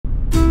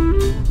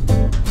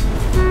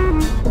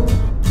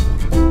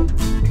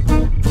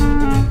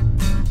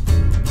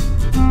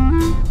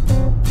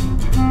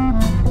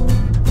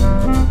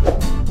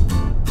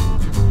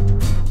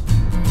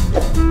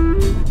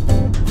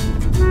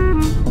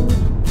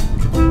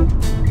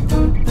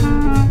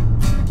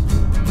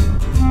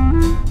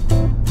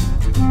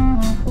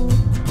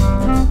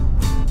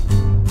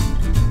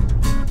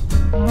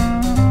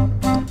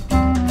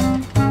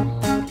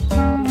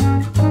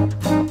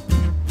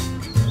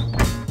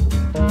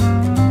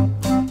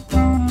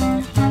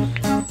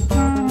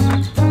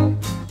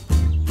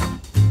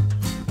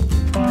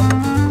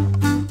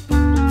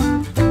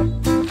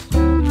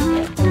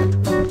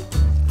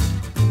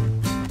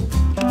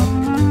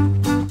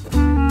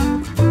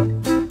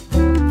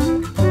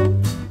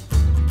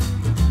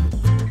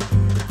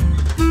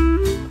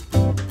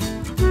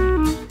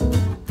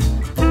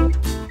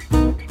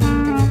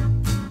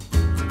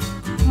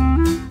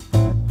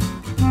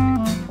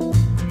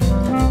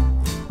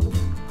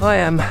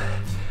am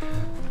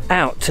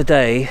out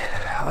today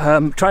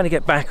trying to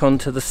get back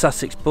onto the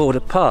Sussex Border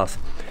Path,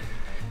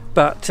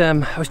 but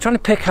I was trying to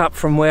pick up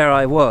from where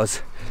I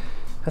was.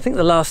 I think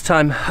the last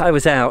time I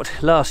was out,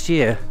 last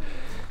year,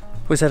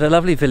 was at a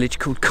lovely village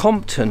called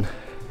Compton,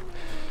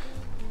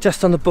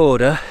 just on the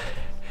border,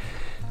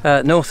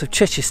 north of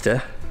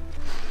Chichester,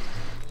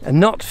 and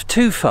not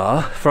too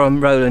far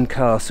from Rowland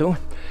Castle.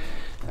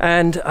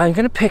 And I'm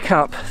going to pick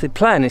up, the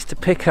plan is to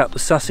pick up the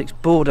Sussex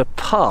Border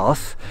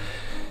Path,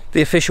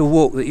 the official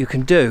walk that you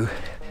can do.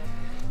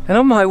 And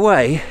on my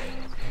way,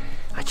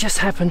 I just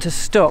happened to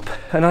stop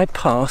and I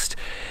passed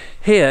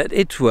here at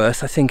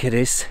Idworth, I think it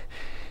is,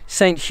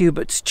 St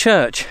Hubert's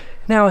Church.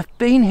 Now, I've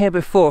been here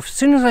before. As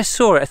soon as I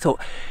saw it, I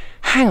thought,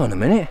 hang on a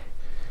minute.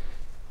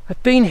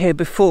 I've been here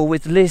before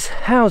with Liz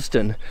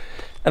Housden,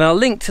 and I'll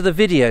link to the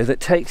video that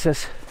takes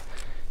us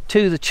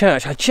to the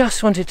church. I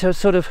just wanted to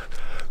sort of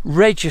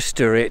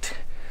register it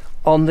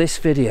on this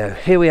video.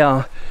 Here we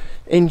are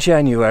in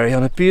January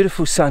on a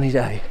beautiful sunny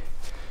day,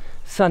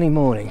 sunny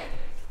morning.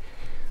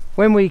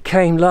 When we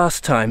came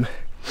last time,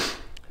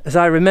 as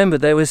I remember,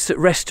 there was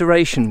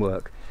restoration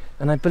work,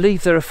 and I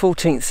believe there are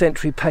 14th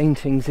century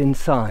paintings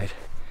inside.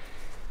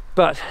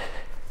 But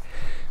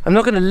I'm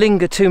not going to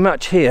linger too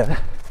much here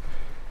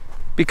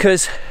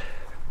because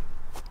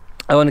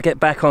I want to get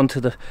back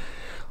onto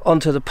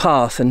the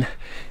path and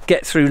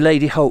get through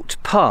Lady Holt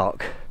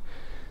Park.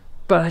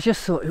 But I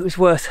just thought it was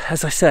worth,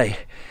 as I say,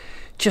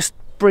 just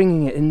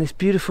bringing it in this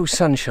beautiful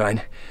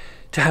sunshine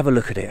to have a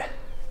look at it.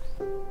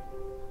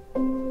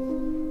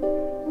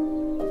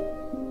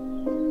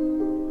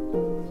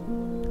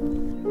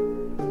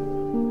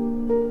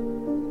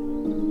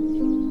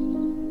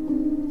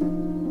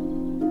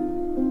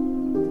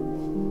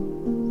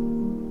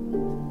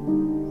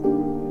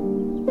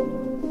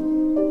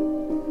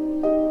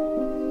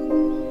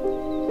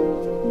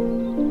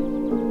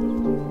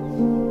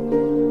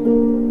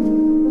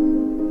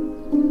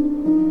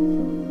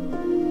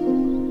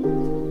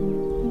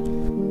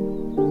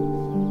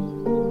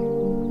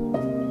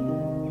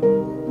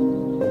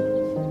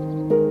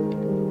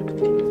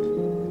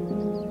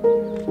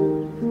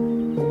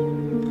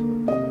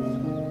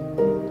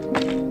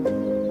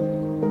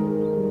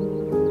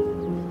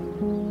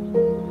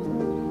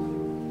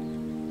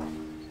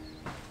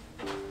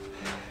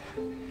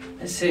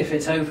 Let's see if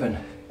it's open.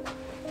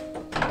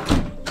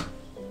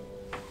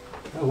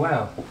 Oh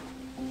wow,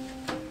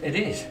 it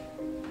is.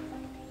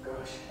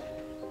 Gosh.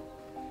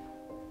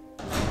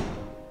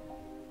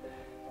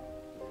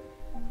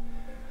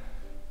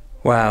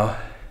 Wow,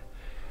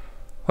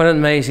 what an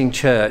amazing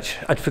church.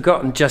 I'd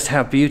forgotten just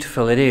how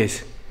beautiful it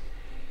is.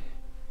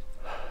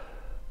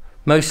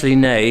 Mostly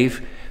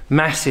nave,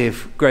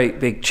 massive, great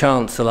big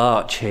chancel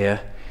arch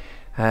here,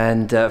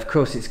 and of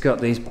course it's got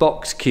these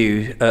box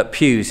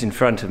pews in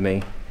front of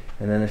me,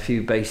 and then a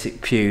few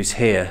basic pews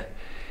here.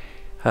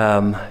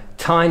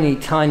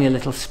 Tiny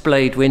little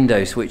splayed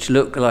windows which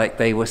look like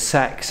they were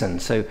Saxon,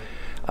 so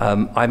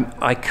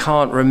I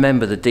can't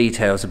remember the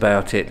details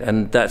about it,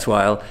 and that's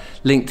why I'll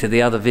link to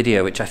the other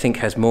video which I think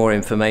has more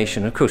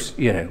information. Of course,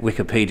 you know,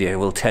 Wikipedia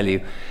will tell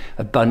you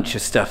a bunch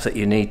of stuff that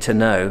you need to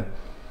know,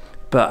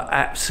 but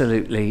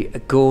absolutely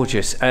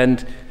gorgeous.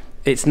 And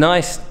it's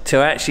nice to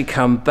actually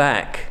come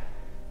back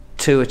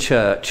to a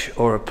church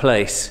or a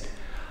place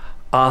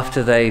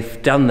after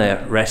they've done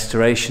their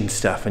restoration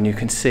stuff, and you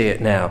can see it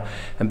now.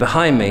 And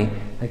behind me,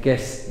 I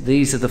guess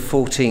these are the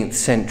 14th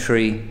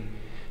century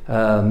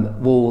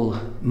wall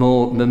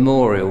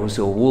memorials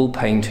or wall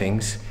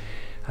paintings.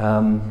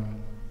 Totally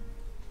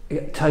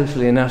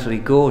and utterly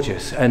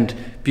gorgeous and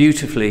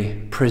beautifully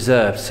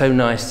preserved, so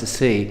nice to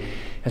see.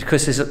 And of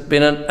course there's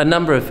been a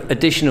number of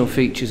additional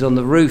features on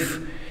the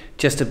roof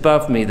just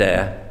above me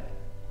there,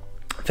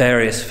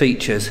 various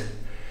features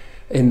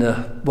in the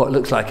what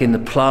looks like in the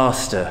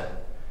plaster.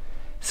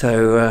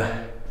 So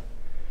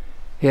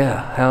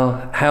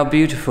yeah, how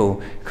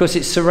beautiful. Of course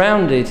it's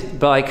surrounded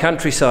by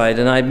countryside,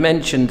 and I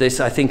mentioned this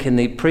I think in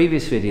the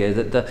previous video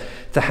that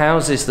the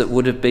houses that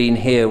would have been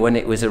here when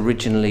it was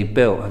originally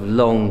built have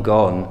long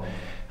gone,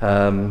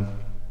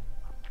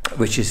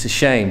 which is a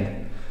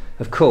shame.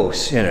 Of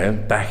course, you know,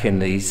 back in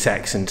the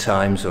Saxon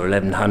times or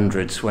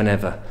 1100s,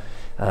 whenever,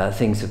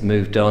 things have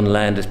moved on,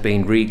 land has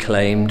been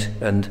reclaimed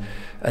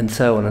and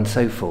so on and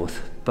so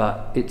forth.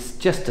 But it's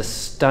just a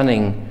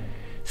stunning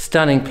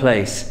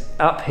place.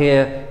 Up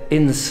here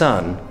in the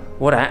sun,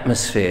 what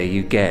atmosphere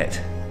you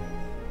get.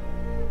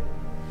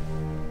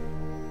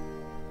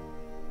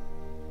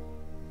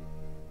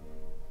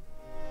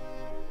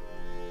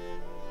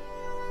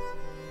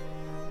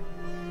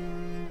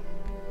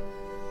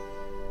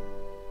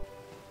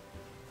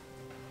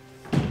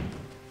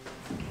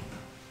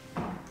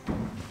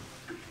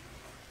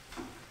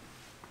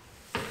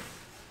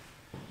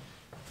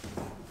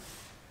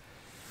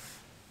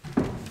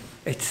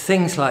 It's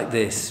things like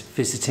this,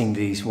 visiting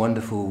these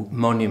wonderful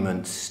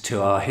monuments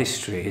to our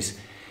histories,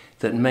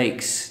 that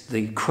makes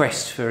the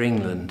quest for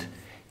England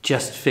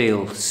just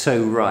feel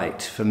so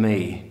right for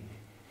me.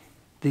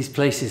 These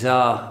places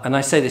are, and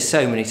I say this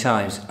so many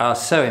times, are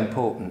so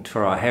important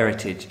for our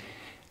heritage,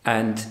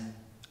 And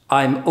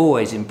I'm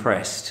always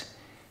impressed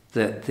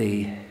that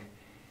the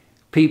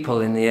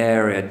people in the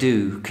area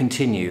do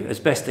continue as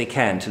best they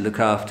can to look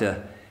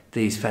after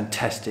these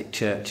fantastic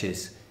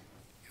churches.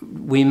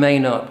 We may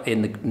not,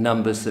 in the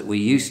numbers that we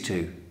used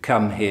to,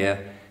 come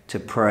here to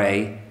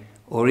pray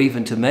or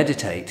even to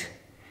meditate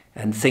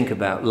and think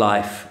about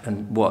life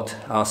and what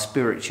our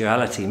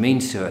spirituality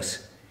means to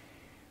us.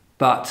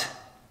 But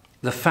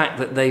the fact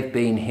that they've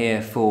been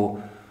here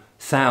for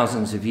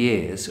thousands of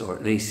years, or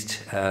at least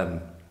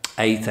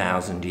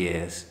 1,000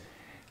 years,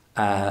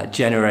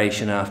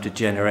 generation after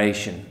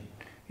generation,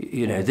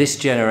 you know, this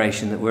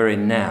generation that we're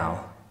in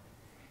now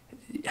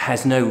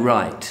has no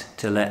right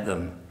to let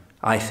them,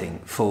 I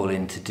think, fall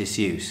into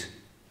disuse.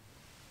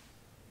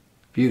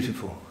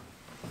 Beautiful.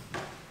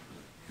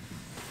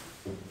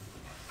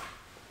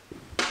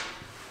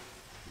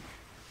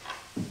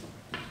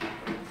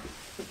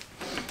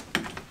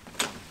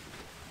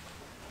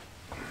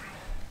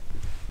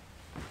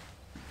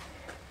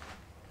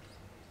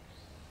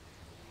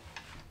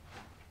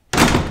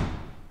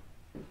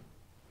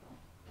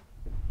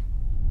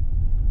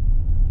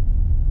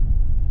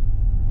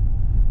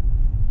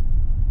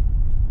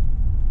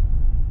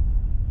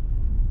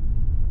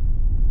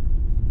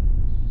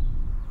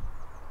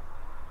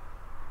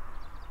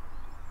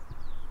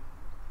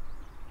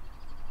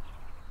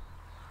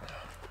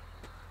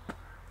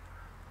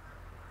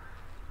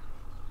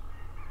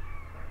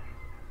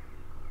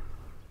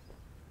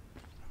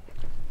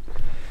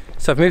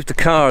 So I've moved the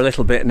car a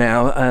little bit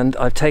now, and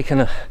I've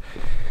taken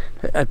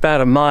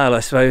about a mile, I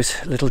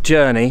suppose, little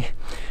journey,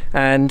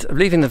 and I'm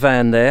leaving the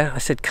van there. I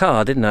said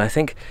car, didn't I? I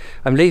think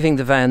I'm leaving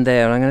the van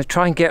there, and I'm going to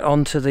try and get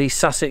onto the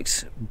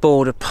Sussex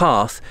Border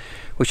Path,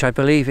 which I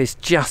believe is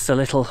just a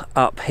little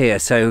up here,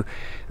 so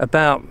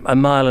about 1.5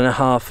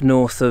 miles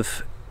north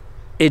of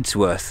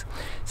Iddsworth.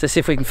 So let's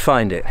see if we can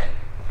find it.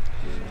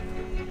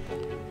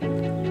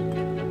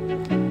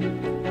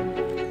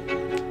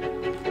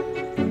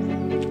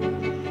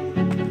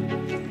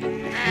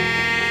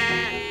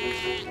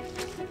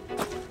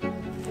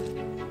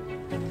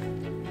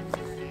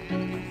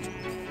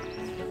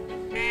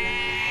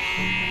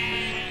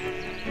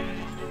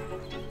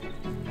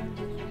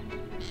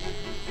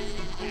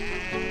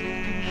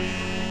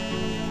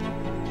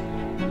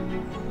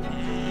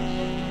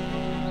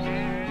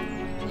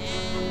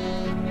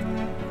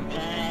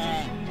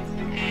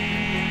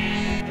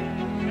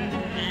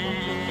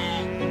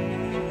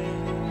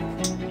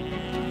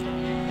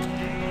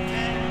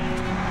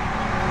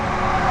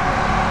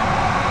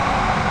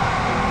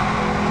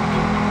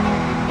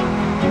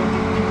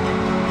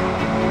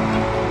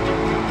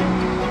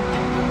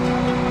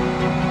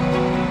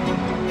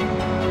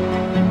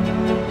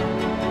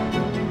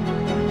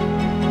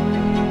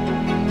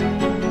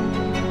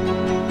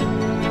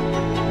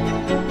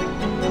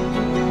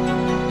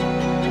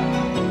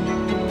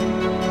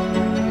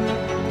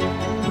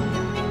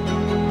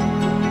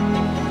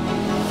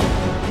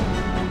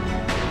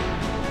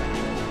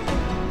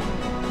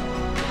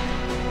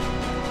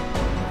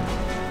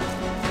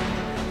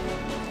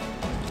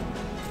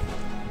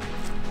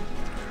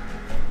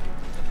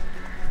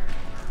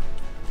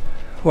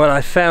 Well,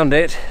 I found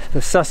it,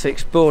 the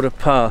Sussex Border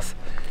Path.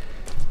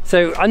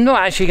 So I'm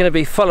not actually going to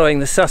be following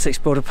the Sussex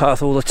Border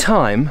Path all the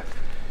time,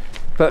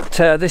 but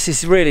this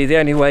is really the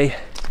only way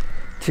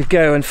to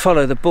go and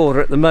follow the border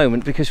at the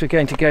moment, because we're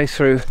going to go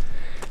through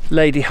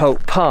Lady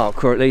Holt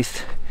Park, or at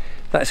least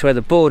that's where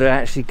the border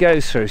actually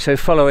goes through. So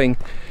following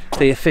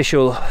the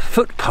official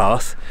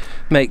footpath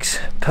makes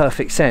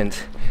perfect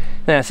sense.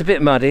 Now it's a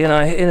bit muddy, and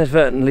I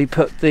inadvertently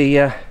put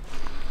the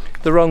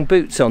wrong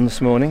boots on this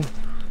morning.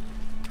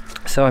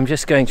 So I'm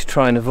just going to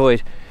try and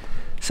avoid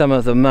some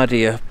of the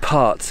muddier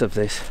parts of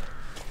this.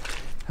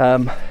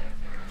 One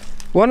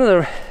of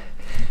the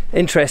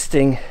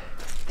interesting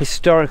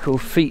historical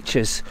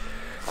features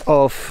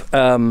of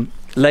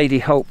Lady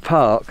Holt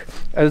Park,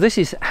 oh, this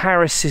is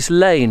Harris's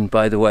Lane,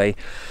 by the way,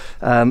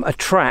 a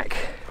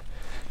track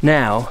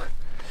now,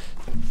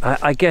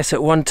 I guess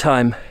at one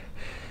time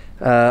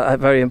a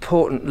very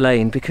important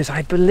lane, because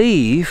I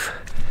believe,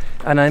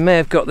 and I may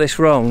have got this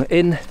wrong,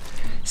 in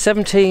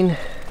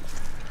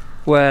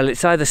well,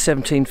 it's either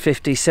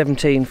 1750,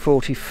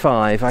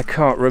 1745, I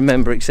can't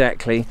remember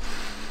exactly.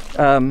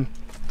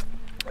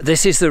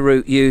 This is the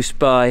route used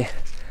by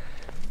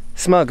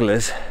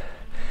smugglers,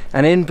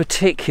 and in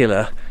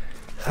particular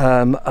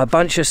a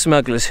bunch of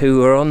smugglers who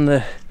were on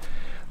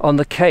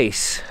the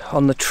case,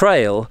 on the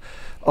trail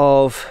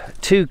of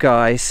two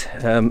guys,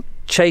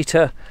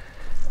 Chater,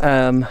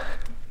 now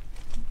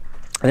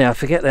I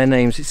forget their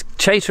names, it's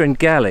Chater and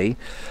Galley.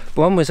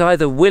 One was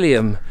either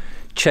William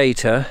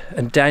Chater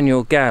and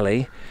Daniel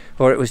Galley,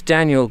 or it was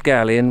Daniel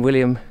Galley and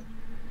William,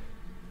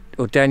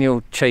 or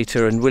Daniel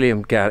Chater and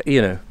William Galley, you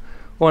know,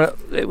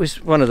 it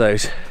was one of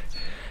those.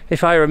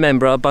 If I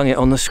remember, I'll bung it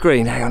on the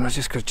screen. Hang on, I've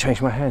just got to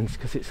change my hands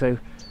because it's so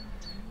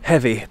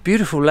heavy.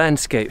 Beautiful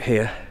landscape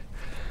here,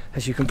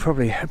 as you can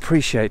probably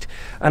appreciate,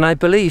 and I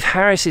believe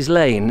Harris's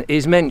Lane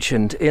is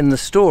mentioned in the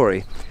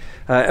story,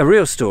 a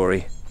real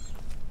story.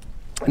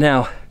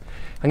 Now,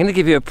 I'm going to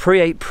give you a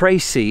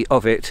précis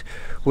of it,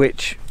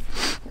 which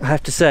I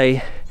have to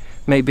say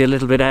may be a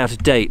little bit out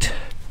of date.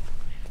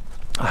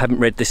 I haven't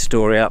read this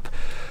story up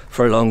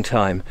for a long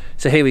time.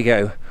 So here we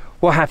go.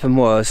 What happened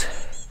was,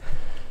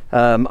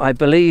 I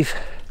believe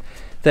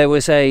there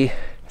was a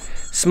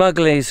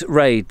smugglers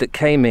raid that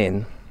came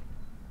in.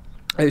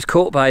 It was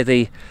caught by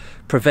the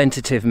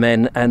preventative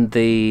men and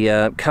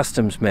the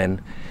customs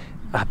men.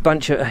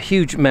 A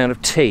huge amount of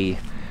tea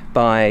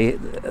by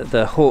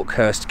the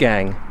Hawkhurst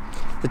Gang.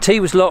 The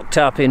tea was locked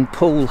up in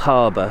Poole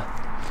Harbour,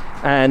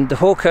 and the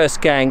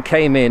Hawkhurst Gang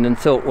came in and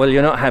thought, well,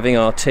 you're not having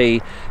our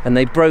tea, and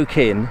they broke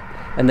in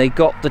and they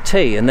got the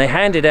tea, and they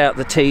handed out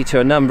the tea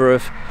to a number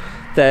of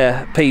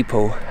their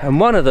people, and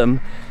one of them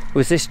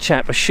was this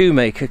chap, a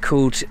shoemaker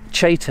called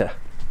Chater.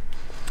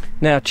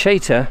 Now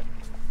Chater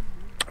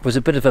was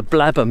a bit of a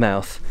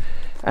blabbermouth,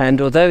 and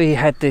although he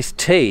had this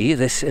tea,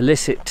 this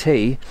illicit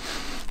tea,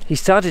 he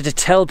started to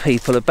tell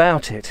people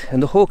about it,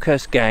 and the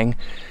Hawkhurst Gang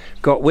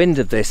got wind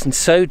of this, and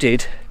so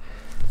did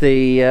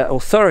the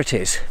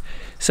authorities.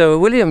 So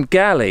William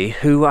Galley,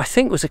 who I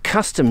think was a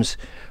customs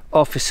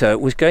officer,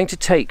 was going to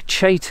take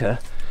Chater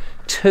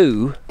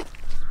to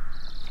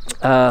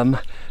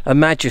a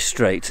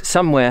magistrate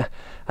somewhere,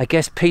 I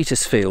guess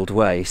Petersfield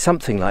way,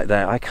 something like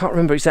that. I can't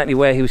remember exactly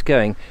where he was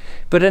going,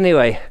 but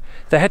anyway,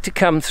 they had to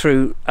come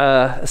through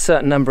a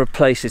certain number of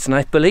places, and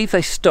I believe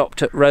they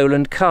stopped at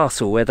Rowland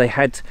Castle where they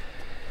had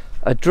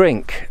a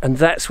drink, and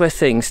that's where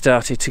things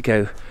started to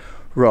go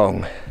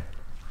wrong.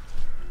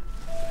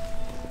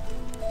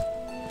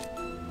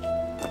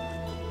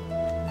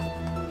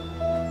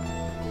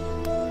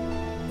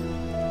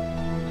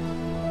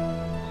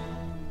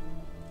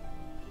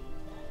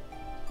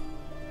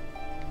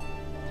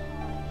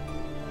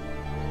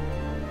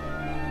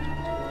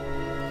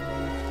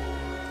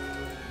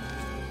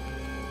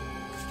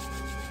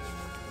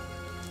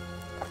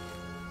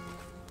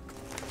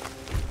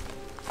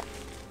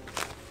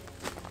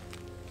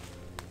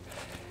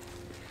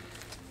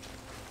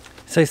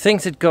 So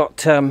things had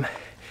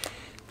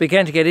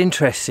began to get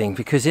interesting,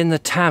 because in the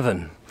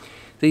tavern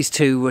these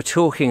two were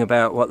talking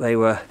about what they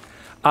were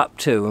up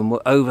to, and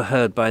were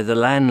overheard by the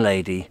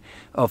landlady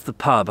of the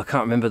pub. I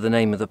can't remember the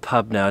name of the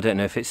pub now, I don't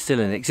know if it's still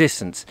in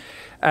existence.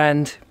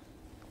 And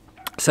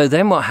so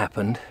then what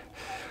happened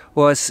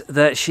was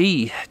that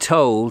she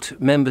told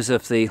members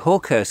of the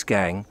Hawkhurst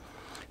Gang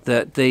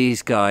that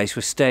these guys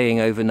were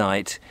staying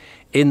overnight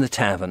in the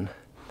tavern,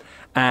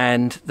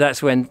 and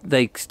that's when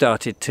they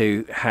started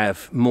to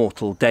have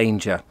mortal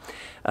danger.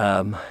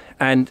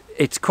 And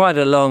it's quite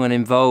a long and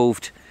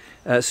involved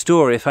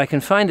story. If I can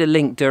find a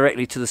link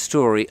directly to the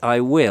story, I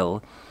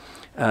will.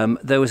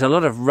 There was a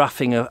lot of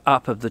roughing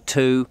up of the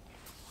two.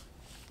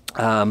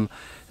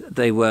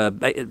 They were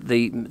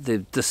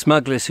the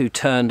smugglers who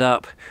turned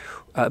up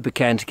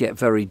began to get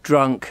very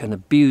drunk and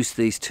abused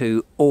these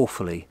two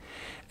awfully.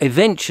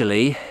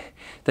 Eventually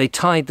they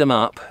tied them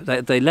up.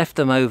 They left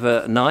them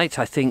overnight,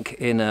 I think,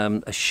 in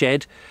a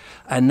shed,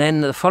 and then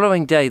the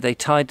following day they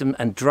tied them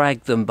and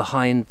dragged them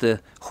behind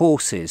the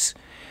horses.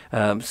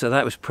 So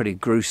that was pretty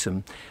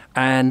gruesome.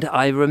 And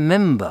I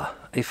remember,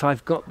 if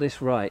I've got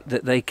this right,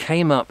 that they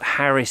came up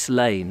Harris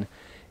Lane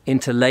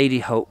into Lady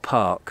Holt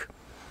Park.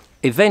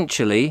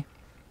 Eventually,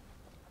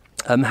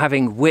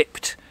 having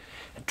whipped,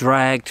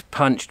 dragged,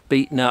 punched,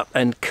 beaten up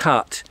and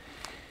cut,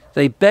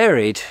 they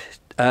buried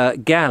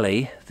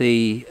Galley,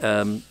 the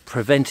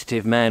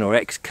preventative man or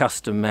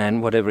ex-custom man,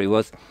 whatever he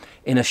was,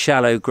 in a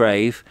shallow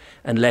grave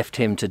and left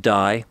him to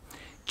die.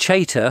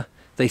 Chater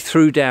they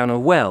threw down a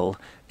well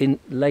in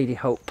Lady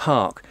Holt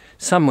Park,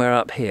 somewhere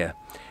up here,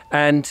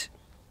 and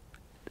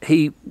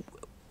he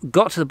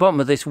got to the bottom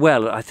of this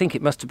well. I think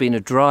it must have been a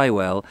dry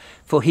well,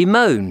 for he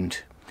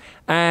moaned,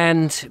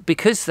 and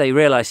because they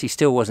realised he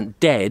still wasn't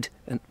dead,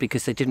 and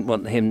because they didn't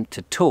want him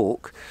to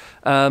talk,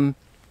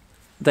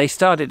 they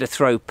started to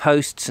throw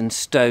posts and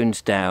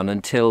stones down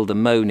until the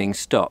moaning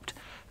stopped,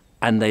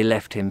 and they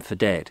left him for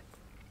dead.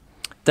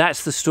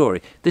 That's the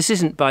story. This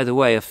isn't, by the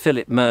way, a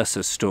Philip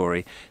Mercer's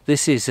story.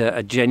 This is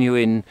a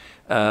genuine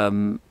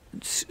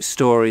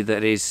story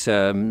that is...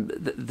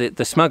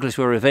 the smugglers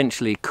were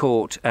eventually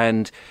caught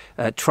and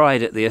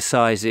tried at the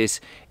assizes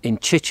in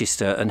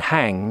Chichester and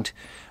hanged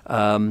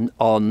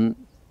on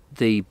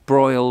the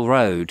Broyle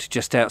Road,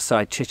 just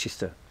outside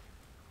Chichester.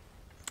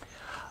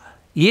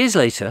 Years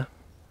later,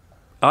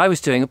 I was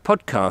doing a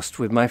podcast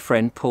with my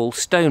friend Paul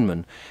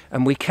Stoneman,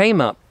 and we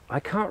came up, I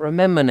can't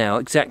remember now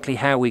exactly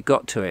how we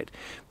got to it,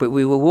 but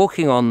we were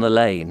walking on the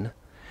lane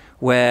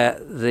where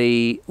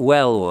the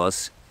well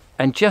was,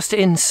 and just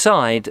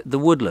inside the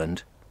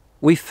woodland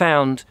we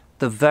found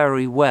the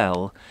very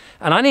well,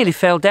 and I nearly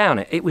fell down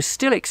it. It was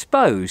still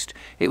exposed.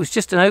 It was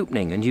just an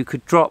opening and you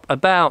could drop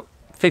about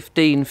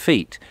 15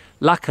 feet.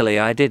 Luckily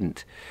I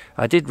didn't.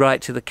 I did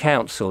write to the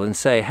council and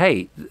say,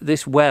 hey,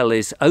 this well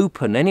is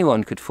open,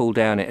 anyone could fall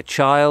down it, a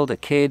child, a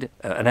kid,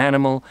 an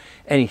animal,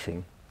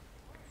 anything.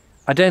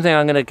 I don't think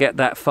I'm going to get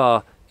that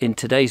far in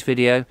today's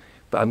video,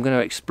 but I'm going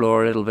to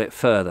explore a little bit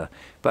further.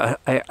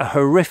 But a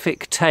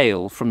horrific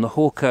tale from the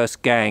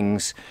Hawkhurst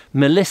Gang's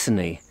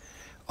Melissony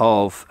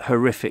of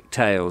horrific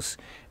tales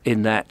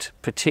in that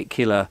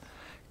particular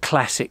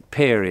classic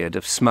period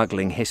of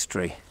smuggling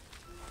history.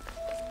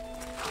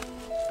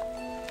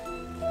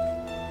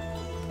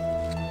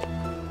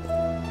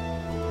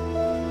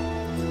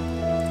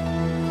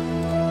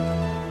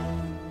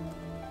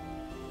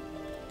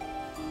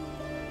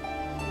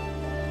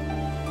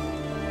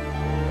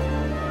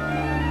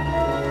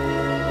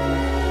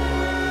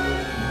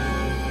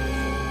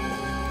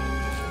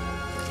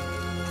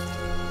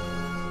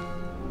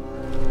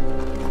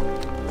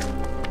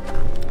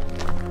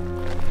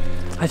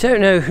 I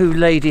don't know who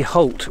Lady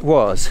Holt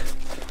was.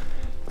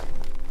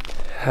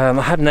 I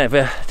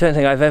don't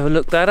think I've ever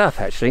looked that up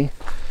actually.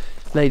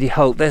 Lady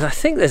Holt. I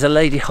think there's a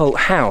Lady Holt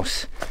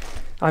house.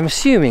 I'm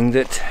assuming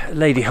that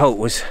Lady Holt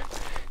was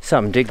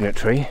some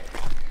dignitary,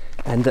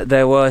 and that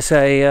there was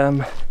a,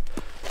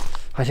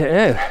 I don't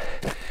know,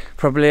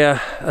 probably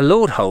a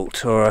Lord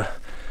Holt or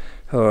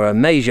a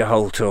Major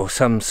Holt or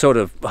some sort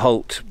of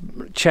Holt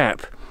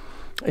chap,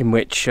 in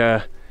which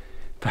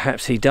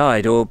perhaps he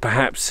died, or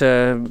perhaps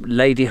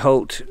Lady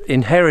Holt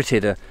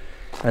inherited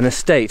an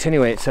estate.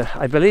 Anyway,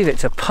 I believe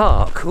it's a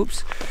park.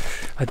 Oops,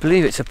 I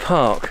believe it's a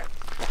park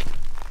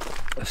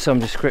of some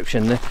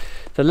description.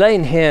 The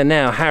lane here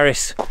now,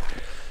 Harris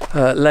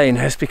Lane,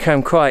 has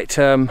become quite,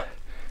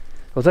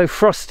 although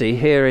frosty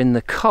here in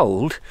the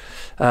cold,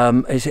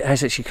 it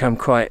has actually become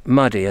quite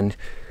muddy, and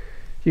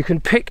you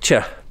can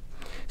picture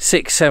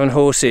 6-7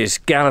 horses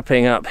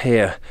galloping up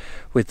here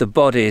with the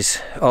bodies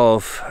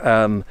of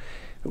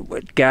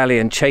Galley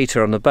and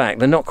Chater on the back.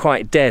 They're not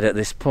quite dead at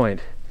this point,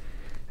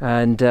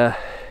 and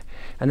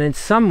then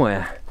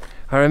somewhere,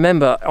 I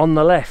remember on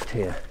the left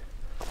here,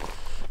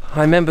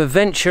 I remember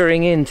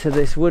venturing into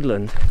this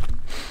woodland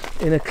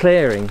in a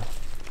clearing,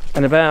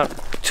 and about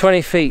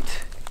 20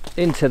 feet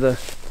into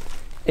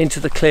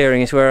the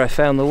clearing is where I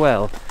found the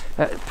well,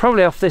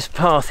 probably off this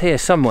path here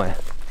somewhere.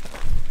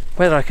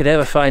 Whether I could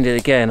ever find it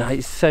again,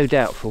 it's so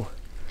doubtful.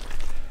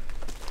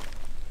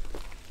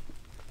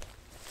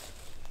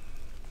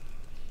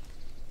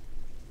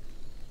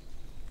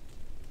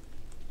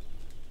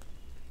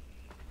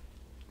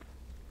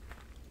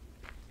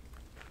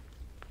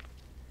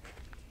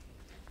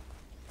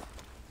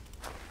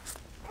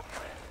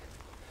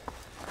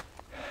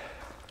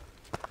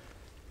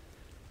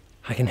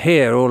 I can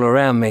hear all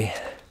around me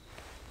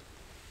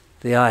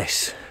the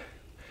ice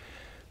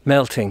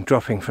melting,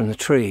 dropping from the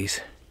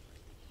trees.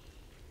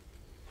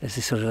 There's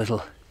this sort of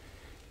little,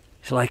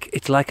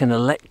 it's like an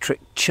electric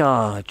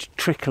charge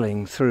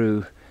trickling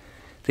through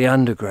the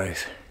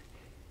undergrowth,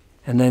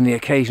 and then the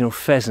occasional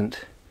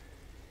pheasant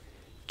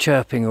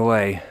chirping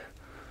away,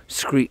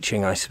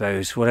 screeching, I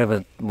suppose,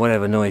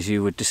 whatever noise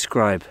you would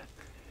describe.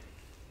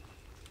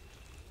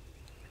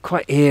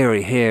 Quite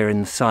eerie here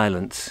in the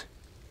silence,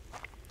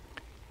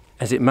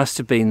 as it must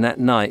have been that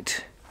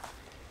night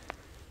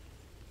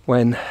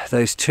when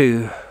those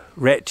two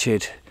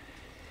wretched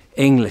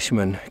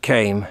Englishmen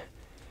came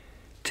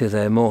to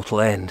their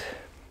mortal end.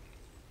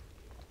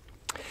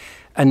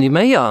 And you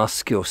may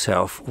ask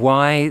yourself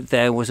why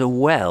there was a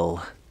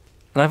well.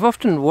 And I've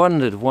often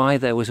wondered why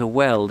there was a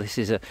well. This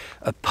is a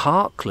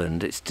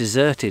parkland, it's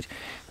deserted,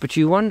 but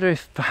you wonder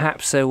if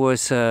perhaps there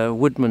was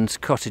woodmen's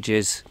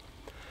cottages,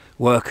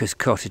 workers'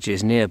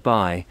 cottages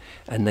nearby,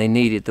 and they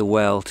needed the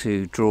well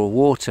to draw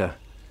water.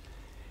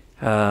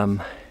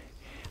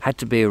 Had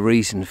to be a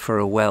reason for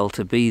a well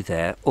to be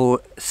there,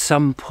 or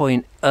some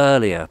point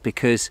earlier,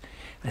 because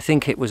I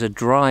think it was a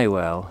dry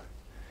well,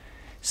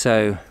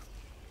 so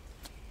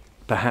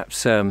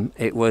perhaps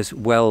it was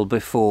well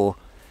before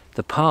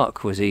the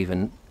park was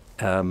even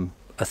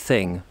a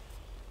thing.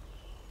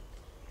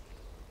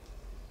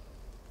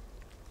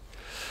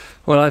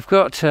 Well, I've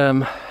got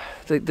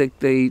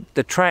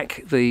the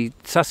track, the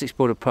Sussex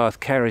Border Path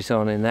carries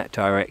on in that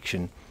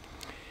direction,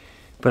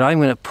 but I'm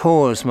going to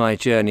pause my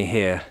journey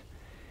here,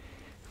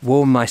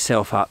 warm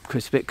myself up because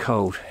it's a bit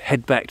cold,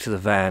 head back to the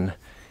van,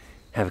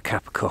 have a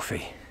cup of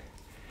coffee.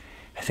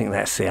 I think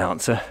that's the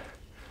answer,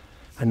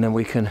 and then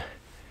we can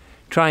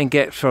try and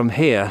get from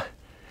here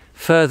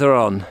further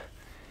on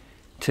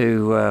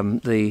to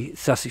the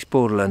Sussex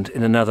borderland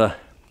in another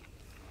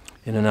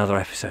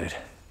episode.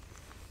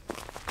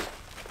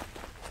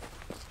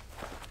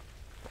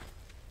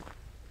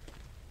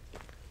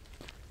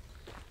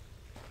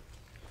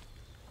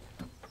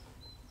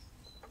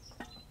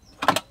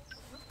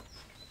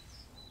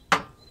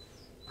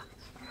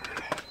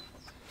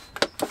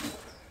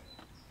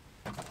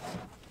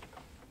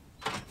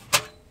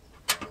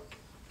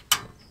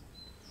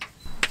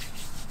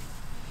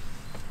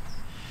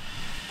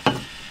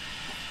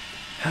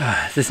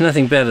 There's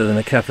nothing better than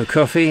a cup of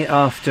coffee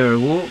after a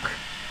walk,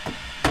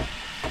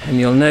 and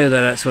you'll know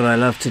that that's what I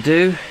love to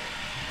do.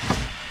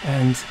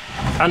 And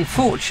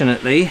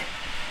unfortunately,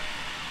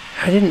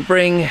 I didn't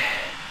bring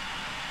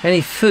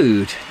any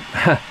food.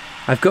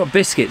 I've got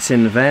biscuits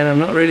in the van. I'm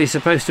not really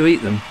supposed to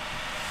eat them.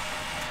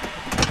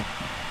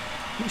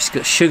 It's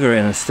got sugar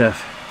in and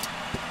stuff.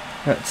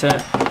 But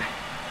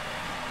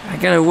I'm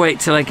going to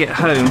wait till I get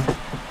home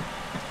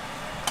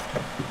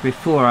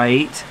before I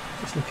eat.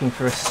 Just looking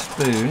for a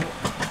spoon.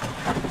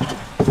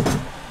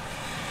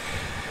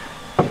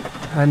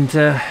 and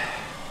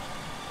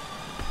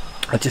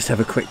I'll just have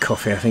a quick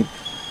coffee, I think,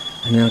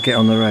 and then I'll get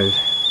on the road.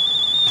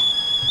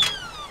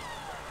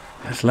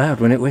 That's loud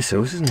when it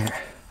whistles, isn't it?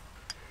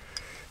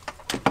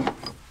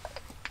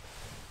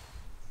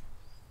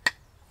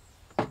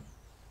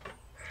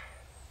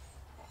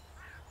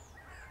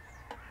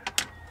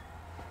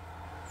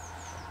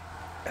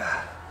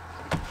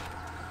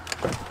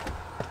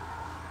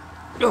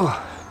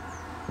 Oh,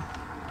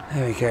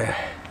 there we go.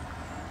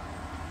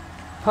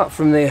 Apart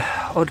from the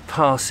odd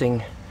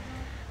passing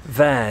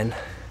van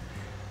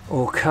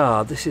or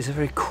car, this is a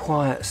very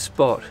quiet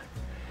spot.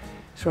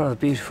 It's rather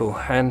beautiful,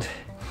 and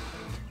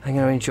I'm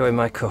going to enjoy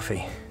my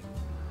coffee.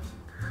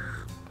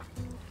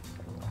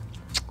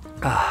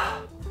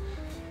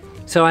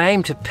 So I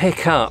aim to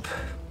pick up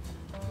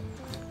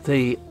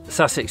the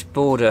Sussex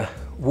Border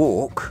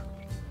Walk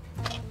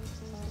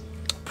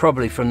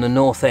probably from the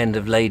north end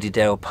of Lady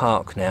Holt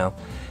Park now.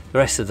 The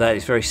rest of that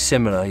is very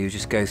similar, you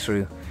just go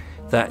through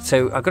that.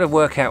 So I've got to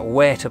work out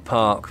where to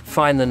park,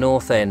 find the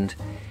north end,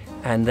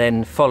 and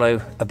then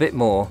follow a bit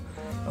more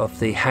of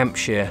the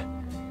Hampshire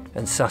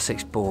and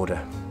Sussex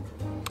border.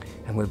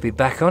 And we'll be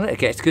back on it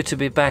again. It's good to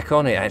be back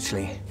on it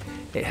actually.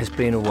 It has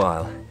been a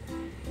while.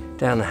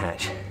 Down the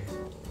hatch.